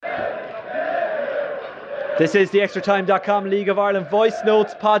This is the ExtraTime.com League of Ireland Voice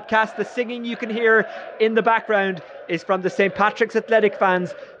Notes podcast. The singing you can hear in the background is from the St. Patrick's Athletic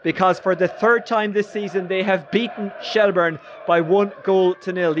fans, because for the third time this season they have beaten Shelbourne by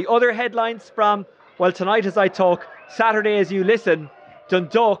 1-0. The other headlines from, well, tonight as I talk, Saturday as you listen,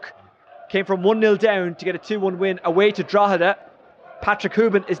 Dundalk came from 1-0 down to get a 2-1 win away to Drogheda. Patrick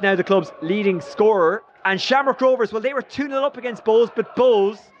Hooban is now the club's leading scorer. And Shamrock Rovers, well, they were 2-0 up against Bohs, but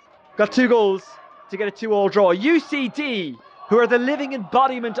Bohs got 2 goals to get a 2-2 draw. UCD, who are the living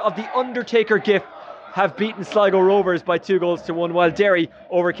embodiment of the Undertaker gif, have beaten Sligo Rovers by 2-1, while Derry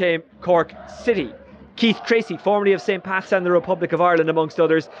overcame Cork City. Keith Tracy, formerly of St. Pat's and the Republic of Ireland, amongst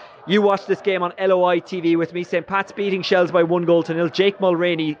others. You watched this game on LOI TV with me. St. Pat's beating Shells by 1-0. Jake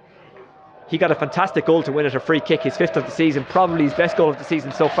Mulroney, he got a fantastic goal to win at a free kick, his 5th of the season, probably his best goal of the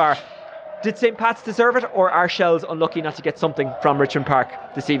season so far. Did St. Pat's deserve it, or are Shells unlucky not to get something from Richmond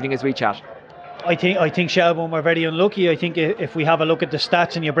Park this evening as we chat? I think Shelbourne were very unlucky. I think if we have a look at the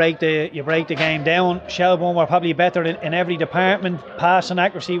stats and you break the game down, Shelbourne were probably better in every department. Passing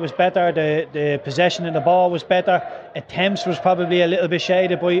accuracy was better, the possession of the ball was better, attempts was probably a little bit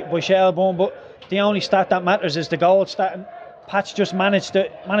shaded by Shelbourne, but the only stat that matters is the goal stat, and Pat's just managed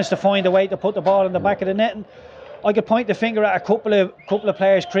to find a way to put the ball in the back of the net. And I could point the finger at a couple of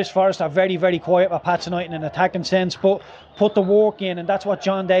players. Chris Forrester, very, very quiet with Pat tonight in an attacking sense, but put the work in, and that's what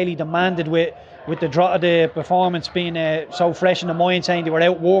John Daly demanded with the performance being so fresh in the mind, saying they were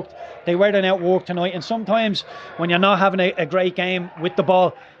outworked. They weren't outworked tonight, and sometimes when you're not having a great game with the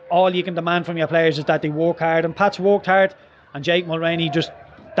ball, all you can demand from your players is that they work hard, and Pat's worked hard, and Jake Mulroney, just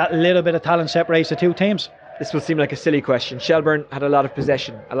that little bit of talent separates the two teams. This will seem like a silly question. Shelbourne had a lot of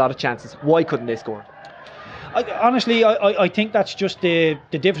possession, a lot of chances. Why couldn't they score? Honestly, I think that's just the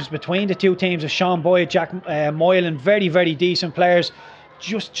difference between the two teams. Of Sean Boyd, Jack Moylan, very, very decent players,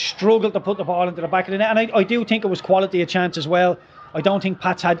 just struggled to put the ball into the back of the net. And I do think it was quality of chance as well. I don't think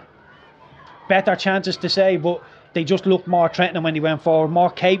Pats had better chances to say, but they just looked more threatening when they went forward, more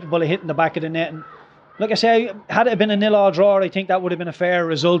capable of hitting the back of the net. And like I say, had it been a 0-0 draw, I think that would have been a fair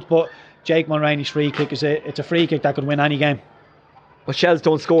result. But Jake Mulroney's free kick it's a free kick that could win any game. Well, Shells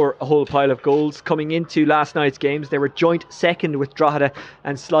don't score a whole pile of goals. Coming into last night's games, they were joint second with Drogheda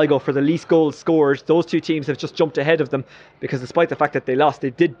and Sligo for the least goals scored. Those two teams have just jumped ahead of them, because despite the fact that they lost, they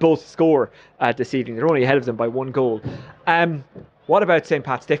did both score this evening. They're only ahead of them by 1 goal. What about St.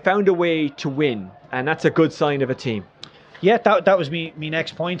 Pat's? They found a way to win, and that's a good sign of a team. Yeah, that was me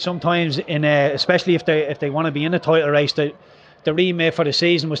next point. Sometimes, especially if they want to be in a title race, the remit for the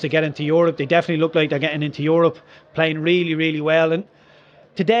season was to get into Europe. They definitely look like they're getting into Europe, playing really, really well. And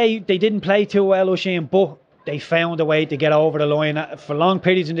today they didn't play too well, Oisin, but they found a way to get over the line. For long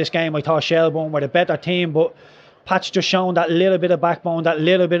periods in this game, I thought Shelbourne were the better team, but Pat's just shown that little bit of backbone, that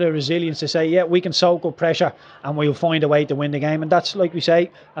little bit of resilience to say, yeah, we can soak up pressure and we'll find a way to win the game. And that's, like we say,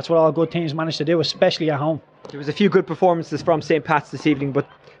 that's what all good teams manage to do, especially at home. There was a few good performances from St. Pat's this evening, but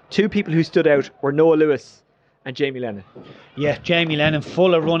two people who stood out were Noah Lewis and Jamie Lennon. Yeah, Jamie Lennon,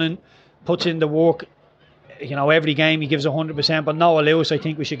 full of running, puts in the work. You know, every game he gives 100%. But Noah Lewis, I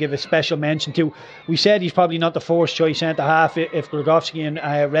think we should give a special mention to. We said he's probably not the first choice centre half if Grogowski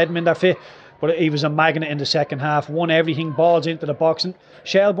and Redmond are fit, but he was a magnet in the second half. Won everything, balls into the box. And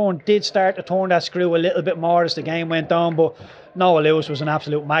Shelbourne did start to turn that screw a little bit more as the game went on, but Noah Lewis was an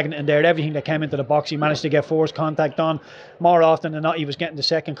absolute magnet in there. Everything that came into the box, he managed to get first contact on. More often than not, he was getting the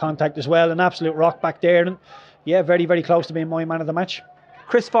second contact as well. An absolute rock back there. And yeah, very, very close to being my man of the match.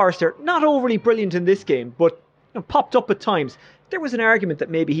 Chris Forrester, not overly brilliant in this game, but popped up at times. There was an argument that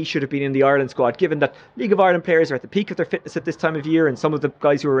maybe he should have been in the Ireland squad, given that League of Ireland players are at the peak of their fitness at this time of year, and some of the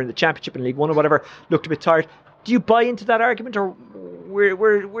guys who are in the Championship and League One or whatever looked a bit tired. Do you buy into that argument, or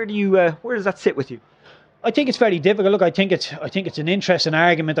where does that sit with you? I think it's very difficult. Look, I think it's an interesting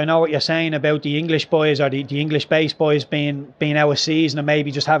argument. I know what you're saying about the English boys, or the English-based boys being out of season and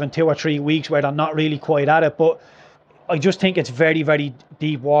maybe just having 2 or 3 weeks where they're not really quite at it. But I just think it's very, very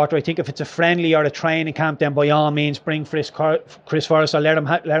deep water. I think if it's a friendly or a training camp, then by all means bring Chris Forrester, let him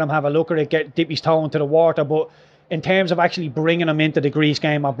have a look at it, dip his toe into the water. But in terms of actually bringing him into the Greece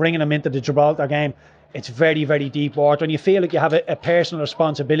game or bringing him into the Gibraltar game, it's very, very deep water, and you feel like you have a personal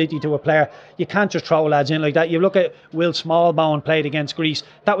responsibility to a player. You can't just throw lads in like that. You look at Will Smallbone played against Greece.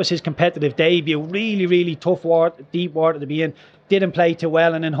 That was his competitive debut. Really, really tough water, deep water to be in. Didn't play too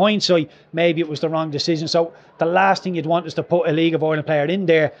well, and in hindsight, maybe it was the wrong decision. So the last thing you'd want is to put a League of Ireland player in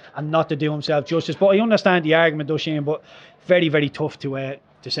there and not to do himself justice. But I understand the argument, though, Shane, but very, very tough to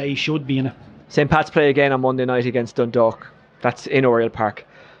say he should be in it. St. Pat's play again on Monday night against Dundalk. That's in Oriel Park.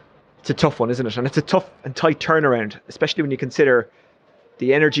 It's a tough one, isn't it? And it's a tough and tight turnaround, especially when you consider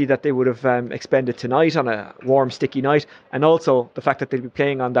the energy that they would have expended tonight on a warm, sticky night, and also the fact that they'll be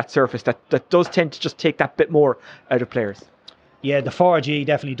playing on that surface that does tend to just take that bit more out of players. Yeah, the 4G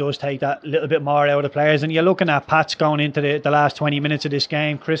definitely does take that little bit more out of the players. And you're looking at Pats going into the last 20 minutes of this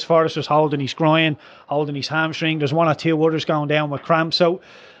game. Chris Forrester's holding his groin, holding his hamstring. There's one or two others going down with cramps. So,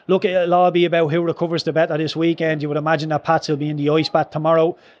 look, it'll all be about who recovers the better this weekend. You would imagine that Pats will be in the ice bath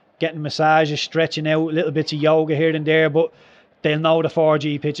tomorrow, getting massages, stretching out, little bits of yoga here and there. But they'll know the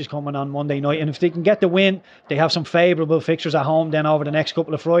 4G pitch is coming on Monday night. And if they can get the win, they have some favourable fixtures at home then over the next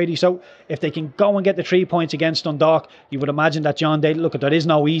couple of Fridays. So if they can go and get the 3 points against Dundalk, you would imagine that John Daly, look, there is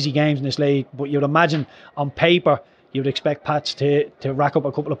no easy games in this league, but you would imagine on paper, you would expect Pats to rack up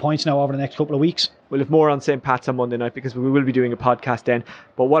a couple of points now over the next couple of weeks. We'll have more on St. Pat's on Monday night because we will be doing a podcast then.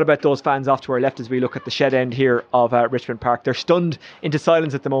 But what about those fans off to our left as we look at the shed end here of Richmond Park? They're stunned into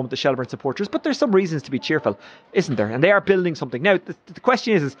silence at the moment, the Shelbourne supporters, but there's some reasons to be cheerful, isn't there? And they are building something. Now, the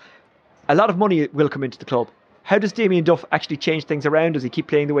question is a lot of money will come into the club. How does Damien Duff actually change things around? Does he keep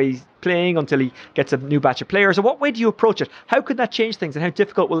playing the way he's playing until he gets a new batch of players? Or what way do you approach it? How could that change things and how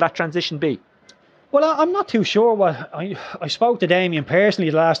difficult will that transition be? Well, I'm not too sure. What I spoke to Damien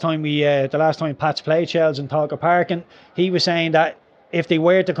personally the last time Pats played Shells in Talker Park, and he was saying that if they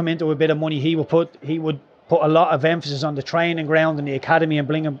were to come into a bit of money, he would put a lot of emphasis on the training ground and the academy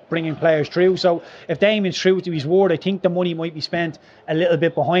and bringing players through. So if Damien's true to his word, I think the money might be spent a little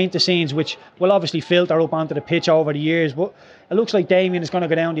bit behind the scenes, which will obviously filter up onto the pitch over the years. But it looks like Damien is going to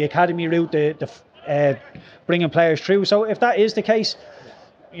go down the academy route, the bringing players through. So if that is the case,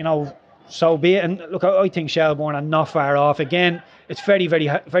 so be it. And look, I think Shelbourne are not far off. Again, it's very, very,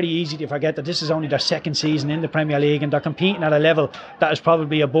 very easy to forget that this is only their second season in the Premier League and they're competing at a level that is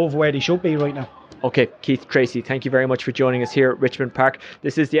probably above where they should be right now. Okay, Keith Tracy, thank you very much for joining us here at Richmond Park.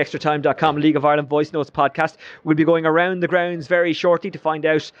 This is the ExtraTime.com League of Ireland Voice Notes podcast. We'll be going around the grounds very shortly to find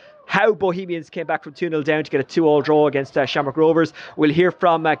out how Bohemians came back from 2-0 down to get a 2-2 draw against Shamrock Rovers. We'll hear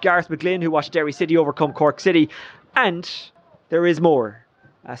from Gareth McGlynn, who watched Derry City overcome Cork City. And there is more.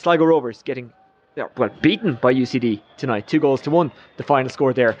 Sligo Rovers getting beaten by UCD tonight, 2-1, the final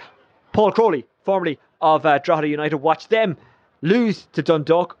score there. Paul Crowley, formerly of Drogheda United, watched them lose to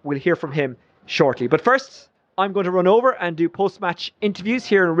Dundalk. We'll hear from him shortly. But first, I'm going to run over and do post-match interviews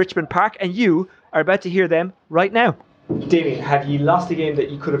here in Richmond Park, and you are about to hear them right now. Damien, have you lost a game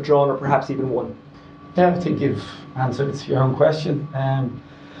that you could have drawn or perhaps even won? Yeah, I think you've answered your own question.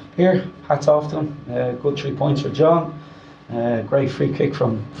 Here, hats off to them. Good 3 points for John. Great free kick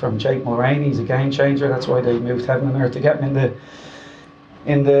from Jake Mulroney. He's a game changer. That's why they moved heaven and earth to get him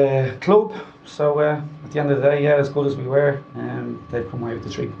in the club. So at the end of the day, as good as we were, they've come away with the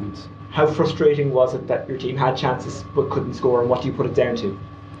 3 points. How frustrating was it that your team had chances but couldn't score, and what do you put it down to?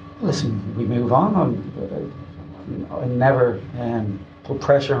 Listen, we move on. I never put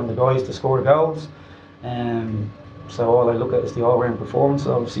pressure on the guys to score the goals. So all I look at is the all-round performance.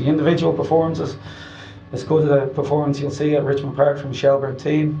 Obviously, individual performances. As good a performance you'll see at Richmond Park from the Shelbourne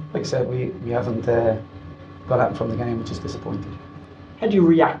team. Like I said, we haven't got out from the game, which is disappointing. How do you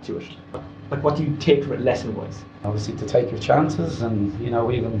react to it? Like, what do you take from it lesson-wise? Obviously, to take your chances, and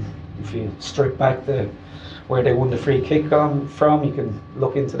even if you strip back where they won the free kick from, you can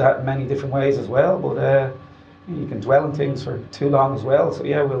look into that in many different ways as well. But you can dwell on things for too long as well. So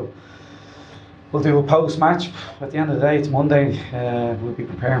yeah, we'll do a post-match. At the end of the day, it's Monday. We'll be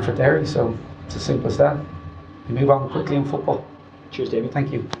preparing for Derry, so it's as simple as that. We move on quickly in football. Cheers, David.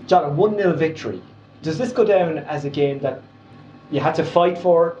 Thank you. John, a 1-0 victory. Does this go down as a game that you had to fight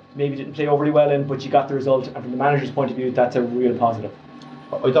for, maybe didn't play overly well in, but you got the result, and from the manager's point of view, that's a real positive?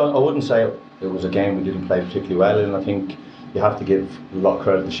 I wouldn't say it was a game we didn't play particularly well in. I think you have to give a lot of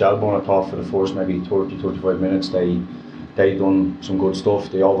credit to Shelbourne. I thought for the first maybe 30-35 minutes they done some good stuff.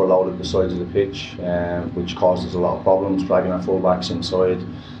 They overloaded the sides of the pitch, which caused us a lot of problems, dragging our full-backs inside,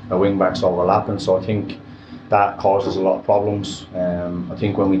 our wing-backs overlapping. So I think that caused us a lot of problems. I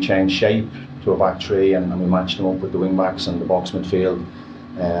think when we changed shape to a back three and we matched them up with the wing-backs and the box midfield,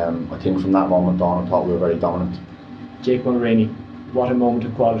 I think from that moment on I thought we were very dominant. Jake Mulroney, what a moment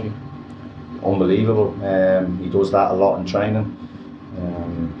of quality. Unbelievable. He does that a lot in training.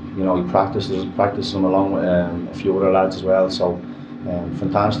 He practices them along with a few other lads as well. So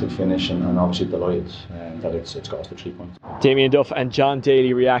fantastic finish, and obviously delighted that it's got us the 3 points. Damien Duff and John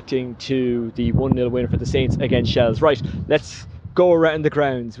Daly reacting to the 1-0 win for the Saints against Shells. Right, let's go around the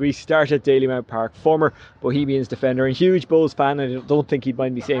grounds. We start at Dalymount Park. Former Bohemians defender and huge Bohs fan, and I don't think he'd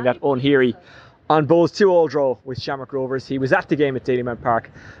mind me saying that, Owen Heary, on Bohs 2-2 draw with Shamrock Rovers. He was at the game at Dalymount Park,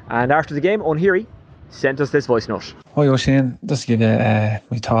 and after the game, Owen Heary sent us this voice note. Hi Oisin, just to give you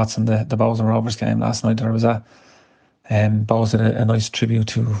my thoughts on the Bohs and Rovers game last night. I was at Bowes did a nice tribute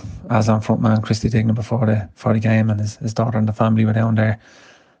to Aslan frontman Christy Dignan before the game, and his daughter and the family were down there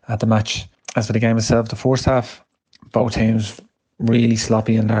at the match. As for the game itself, the first half, both teams really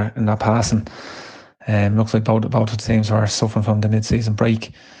sloppy in their passing. Looks like both the teams were suffering from the mid-season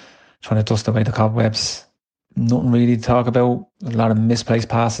break, trying to dust away the cobwebs. Nothing really to talk about. A lot of misplaced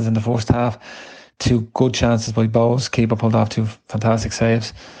passes in the first half. 2 good chances by Bowes. Keeper pulled off 2 fantastic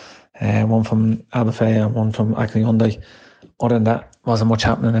saves. One from Albufeira and one from Ackley Hyundai. Other than that, wasn't much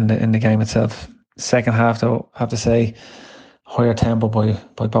happening in the game itself. Second half, though, I have to say, higher tempo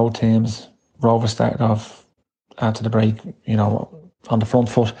by both teams. Rovers started off after the break, on the front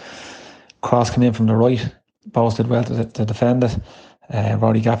foot. Cross came in from the right. Bowes did well to defend it.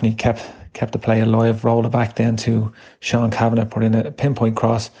 Roddy Gaffney kept the play alive, rolled it back then to Sean Kavanagh, put in a pinpoint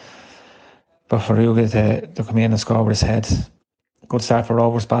cross. But Faruga to come in and score with his head. Good start for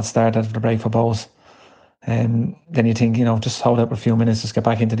Rovers, bad start after the break for Bowes. Then you think, just hold out for a few minutes, just get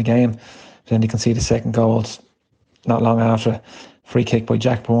back into the game. Then you can see the second goal not long after. Free kick by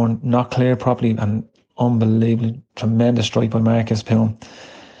Jack Bourne, not cleared properly, and unbelievably tremendous strike by Marcus Poon.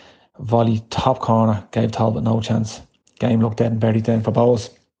 Volley top corner, gave Talbot no chance. Game looked dead and buried then for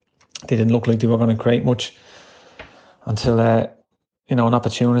Bowes. They didn't look like they were going to create much until an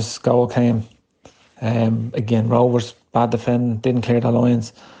opportunist goal came. Again, Rovers, bad defending, didn't clear the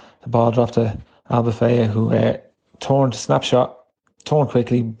lines. The ball dropped to Albufeira, who turned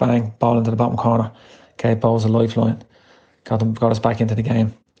quickly, bang, ball into the bottom corner. Gave Bowes a lifeline. Got us back into the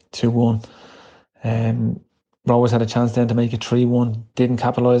game, 2-1. Rovers had a chance then to make it 3-1, didn't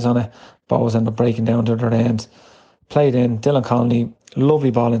capitalise on it. Bowes ended up breaking down to their end. Played in, Dylan Connolly, lovely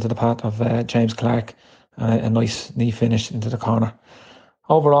ball into the path of James Clark, and a nice knee finish into the corner.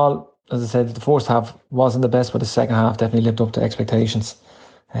 Overall, as I said, the first half wasn't the best, but the second half definitely lived up to expectations.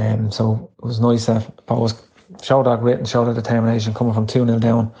 So it was nice that Bowes showed that grit and showed that determination, coming from 2-0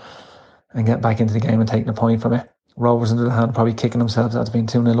 down and getting back into the game and taking a point from it. Rovers, on the other hand, probably kicking themselves after being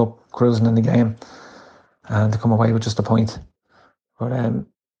 2-0 up, cruising in the game, and to come away with just a point. But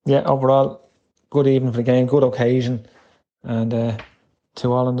overall, good evening for the game, good occasion, and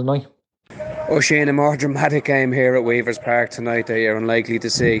 2-2 in the night. Oisin, a more dramatic game here at Weavers Park tonight that you're unlikely to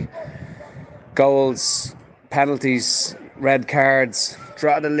see. Goals, penalties, red cards,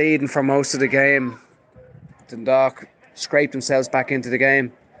 Drogheda leading for most of the game. Dundalk scraped themselves back into the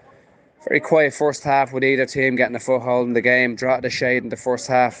game. Very quiet first half with either team getting a foothold in the game. Drogheda shade in the first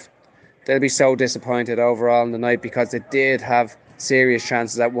half. They'll be so disappointed overall in the night because they did have serious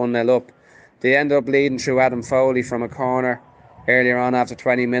chances at 1-0 up. They ended up leading through Adam Foley from a corner earlier on after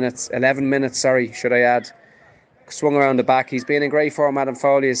 11 minutes, should I add. Swung around the back. He's been in great form, Adam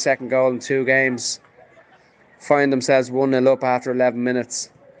Foley, his second goal in 2 games. Find themselves 1-0 up after 11 minutes.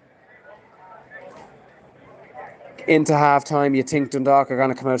 Into half time, you think Dundalk are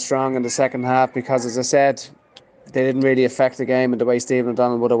going to come out strong in the second half because, as I said, they didn't really affect the game in the way Stephen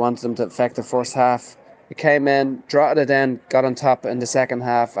O'Donnell would have wanted them to affect the first half. It came in, Drogheda then got on top in the second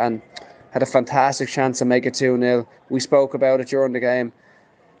half and had a fantastic chance to make it 2-0. We spoke about it during the game.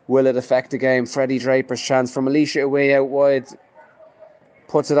 Will it affect the game? Freddie Draper's chance from Alicia away out wide,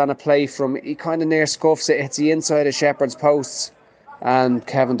 puts it on a play from, he kind of near scuffs it, hits the inside of Shepherd's posts, and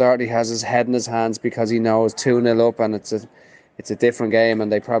Kevin Doherty has his head in his hands because he knows 2-0 up and it's a different game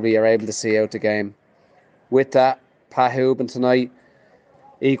and they probably are able to see out the game. With that, Pat Hooban tonight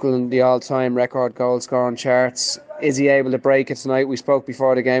equaling the all-time record goal scoring charts. Is he able to break it tonight? We spoke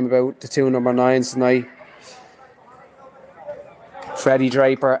before the game about the 2 number 9s tonight. Freddie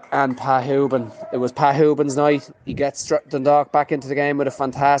Draper and Pat Hooban. It was Pat Hooban's night. He gets Dundalk back into the game with a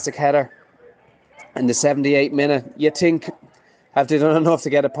fantastic header in the 78th minute. You think, have they done enough to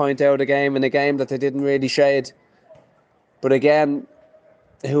get a point out of the game in a game that they didn't really shade? But again,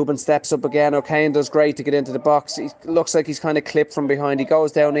 Hooban steps up again. O'Kane does great to get into the box. He looks like he's kind of clipped from behind. He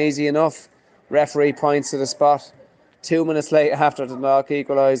goes down easy enough. Referee points to the spot. 2 minutes later, after Dundalk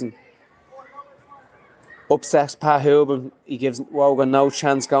equalising, upsets Pat Hooban. He gives Wogan no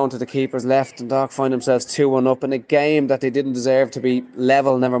chance going to the keeper's left. Dundalk find themselves 2-1 up in a game that they didn't deserve to be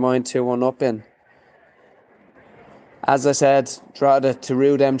level, never mind 2-1 up in. As I said, Drogheda to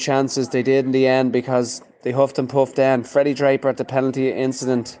rue them chances, they did in the end because they huffed and puffed then. Freddie Draper at the penalty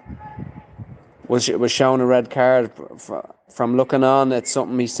incident was shown a red card. From looking on, it's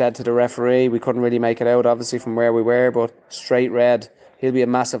something he said to the referee. We couldn't really make it out, obviously, from where we were, but straight red. He'll be a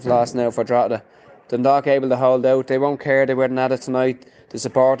massive loss now for Drogheda. Dundalk able to hold out. They won't care. They weren't at it tonight. The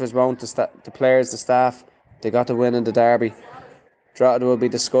supporters won't. The players, the staff. They got the win in the derby. Drogheda will be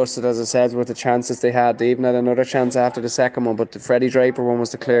disgusted, as I said, with the chances they had. They even had another chance after the second one, but the Freddie Draper one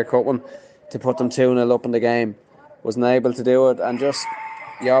was the clear-cut one to put them 2-0 up in the game. wasn't able to do it, and just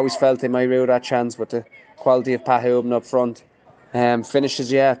you always felt they might rue that chance with the quality of Pat Hoban up front.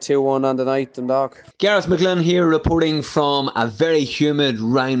 Finishes 2-1 on the night, Dundalk. Gareth McGlynn here reporting from a very humid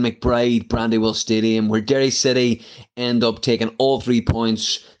Ryan McBride Brandywell Stadium, where Derry City end up taking all 3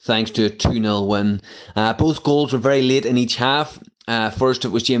 points thanks to a 2-0 win. Both goals were very late in each half. First it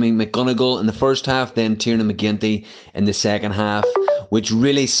was Jamie McGonigal in the first half, then Tiernan McGinty in the second half, which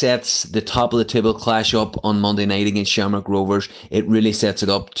really sets the top of the table clash up on Monday night against Shamrock Rovers. It really sets it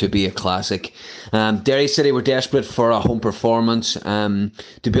up to be a classic. Derry City were desperate for a home performance. To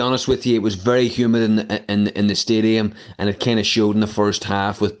be honest with you, it was very humid in the stadium, and it kind of showed in the first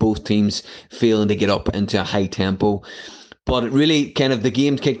half, with both teams failing to get up into a high tempo. But it really kind of, the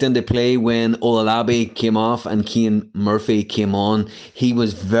game kicked into play when Olalabi came off and Cian Murphy came on. He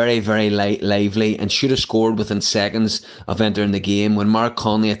was very, very lively and should have scored within seconds of entering the game, when Mark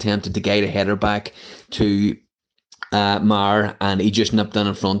Conley attempted to guide a header back to Maher, and he just nipped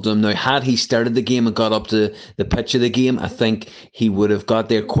in front of him. Now, had he started the game and got up to the pitch of the game, I think he would have got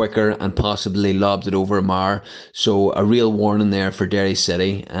there quicker and possibly lobbed it over Maher. So a real warning there for Derry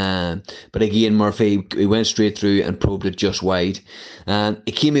City. But again, Murphy, he went straight through and probed it just wide.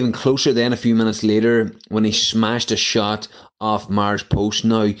 It came even closer then a few minutes later when he smashed a shot off Maher's post.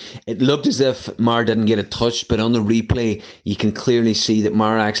 Now, it looked as if Maher didn't get it touched, but on the replay you can clearly see that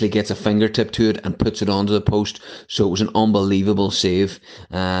Maher actually gets a fingertip to it and puts it onto the post. So it was an unbelievable save.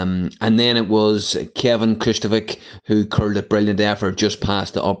 And then it was Kevin Kristovic who curled a brilliant effort just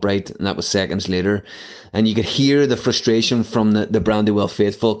past the upright, and that was seconds later. And you could hear the frustration from the Brandywell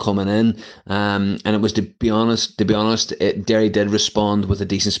faithful coming in. And it was, to be honest, Derry did respond with a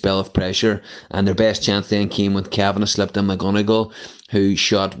decent spell of pressure. And their best chance then came when Kavanagh slipped in McGonigal, who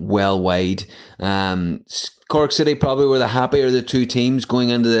shot well wide. Cork City probably were the happier of the two teams going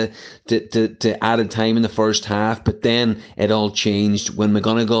into the added time in the first half, but then it all changed when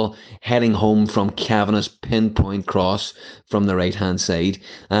McGonigal, heading home from Kavanagh's pinpoint cross from the right hand side.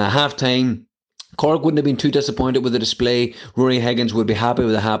 Half time, Cork wouldn't have been too disappointed with the display. Rory Higgins would be happy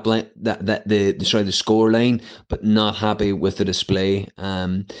with the score line, but not happy with the display.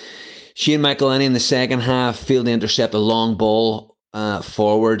 Shane McElhinney in the second half failed to intercept a long ball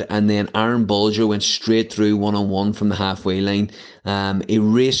forward, and then Aaron Bolger went straight through one-on-one from the halfway line. He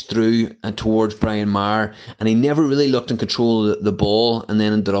raced through towards Brian Maher, and he never really looked in control of the ball, and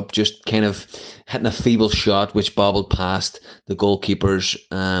then ended up just kind of hitting a feeble shot which bobbled past the goalkeeper's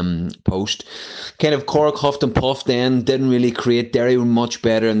post. Kind of Cork huffed and puffed then, didn't really create. Derry were much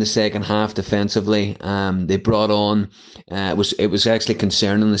better in the second half defensively. They brought on, it was actually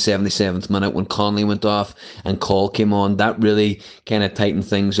concerning in the 77th minute when Conley went off and Call came on. That really kind of tightened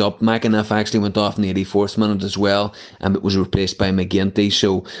things up. McAnuff actually went off in the 84th minute as well, and it was replaced by McGinty.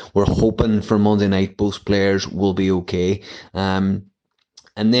 So we're hoping for Monday night both players will be okay.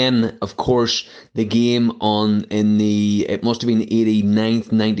 And then, of course, the game it must have been the 89th,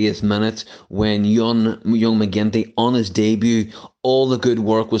 90th minute when young McGinty, on his debut, all the good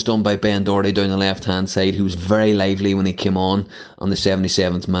work was done by Ben Doherty down the left-hand side, who was very lively when he came on the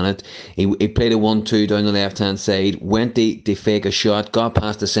 77th minute. He played a 1-2 down the left-hand side, went to fake a shot, got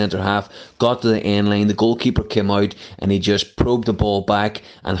past the centre half, got to the end line, the goalkeeper came out, and he just probed the ball back,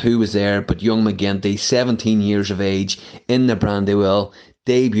 and who was there but young McGinty, 17 years of age, in the Brandywell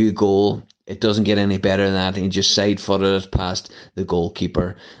debut goal. It doesn't get any better than that. He just side-footed it past the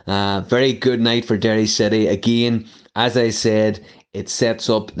goalkeeper. Very good night for Derry City. Again, as I said, it sets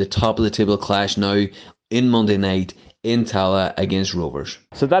up the top of the table clash now in Monday night in Tallaght against Rovers.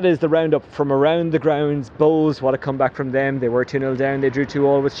 So that is the roundup from around the grounds. Bohs, what a comeback from them. They were 2-0 down. They drew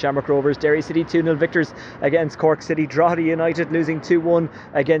 2-2 with Shamrock Rovers. Derry City 2-0 victors against Cork City. Drogheda United losing 2-1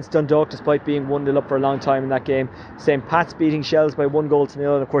 against Dundalk despite being 1-0 up for a long time in that game. St. Pat's beating Shells by 1-0. And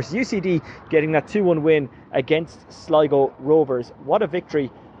of course UCD getting that 2-1 win against Sligo Rovers. What a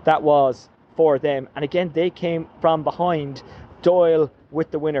victory that was for them. And again, they came from behind. Doyle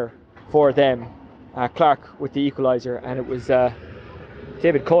with the winner for them. Clark with the equaliser, and it was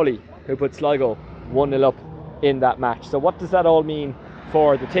David Coley who put Sligo 1-0 up in that match. So what does that all mean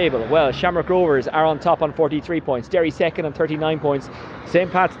for the table? Well, Shamrock Rovers are on top on 43 points, Derry second on 39 points,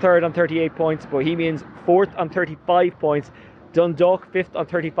 St. Pat's third on 38 points, Bohemians fourth on 35 points, Dundalk fifth on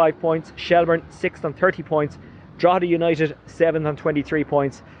 35 points, Shelbourne sixth on 30 points, Drogheda United seventh on 23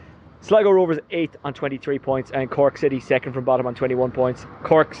 points, Sligo Rovers 8th on 23 points, and Cork City second from bottom on 21 points.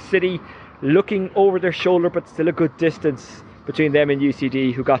 Cork City looking over their shoulder, but still a good distance between them and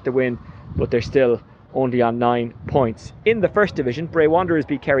UCD, who got the win, but they're still only on 9 points. In the first division, Bray Wanderers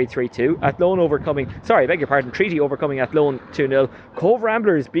beat Kerry 3-2. Treaty overcoming Athlone 2-0. Cove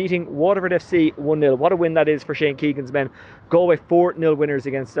Ramblers beating Waterford FC 1-0. What a win that is for Shane Keegan's men. Galway 4-0 winners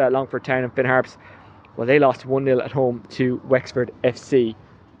against Longford Town, and Finn Harps, well, they lost 1-0 at home to Wexford FC.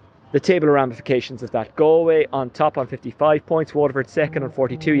 The table ramifications of that: Galway on top on 55 points, Waterford second on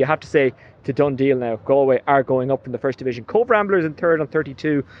 42. You have to say to done deal now, Galway are going up from the first division. Cove Ramblers in third on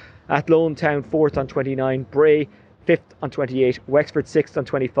 32, Athlone Town fourth on 29, Bray fifth on 28, Wexford sixth on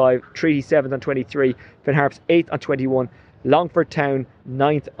 25, Treaty seventh on 23, Finn Harps eighth on 21, Longford Town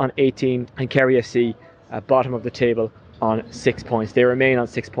ninth on 18, and Kerry FC at bottom of the table on 6 points. They remain on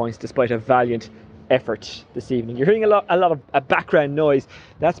 6 points despite a valiant effort this evening. You're hearing a lot of background noise.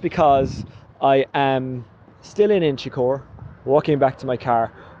 That's because I am still in Inchicore, walking back to my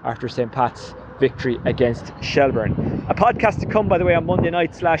car after St. Pat's victory against Shelbourne. A podcast to come, by the way, on Monday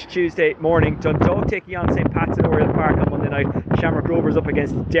night / Tuesday morning. Dundalk taking on St. Pat's in Oriel Park on Monday night. Shamrock Rovers up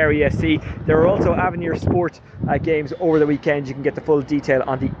against Derry FC. There are also Avenir Sport games over the weekend. You can get the full detail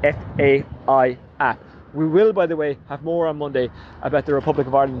on the FAI app. We will, by the way, have more on Monday about the Republic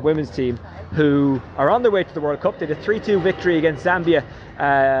of Ireland women's team, who are on their way to the World Cup. They had a 3-2 victory against Zambia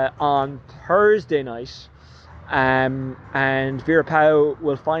on Thursday night. And Vera Pauw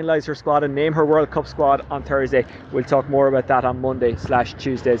will finalise her squad and name her World Cup squad on Thursday. We'll talk more about that on Monday /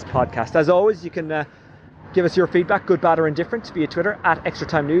 Tuesday's podcast. As always, you can give us your feedback, good, bad or indifferent, via Twitter at Extra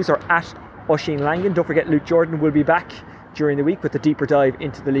Time News or at Oisín Langan. Don't forget, Luke Jordan will be back during the week with a deeper dive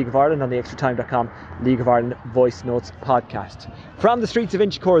into the League of Ireland on the extratime.com League of Ireland Voice Notes podcast. From the streets of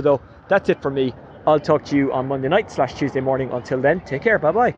Inchicore, though, that's it for me. I'll talk to you on Monday night / Tuesday morning. Until then, take care. Bye bye.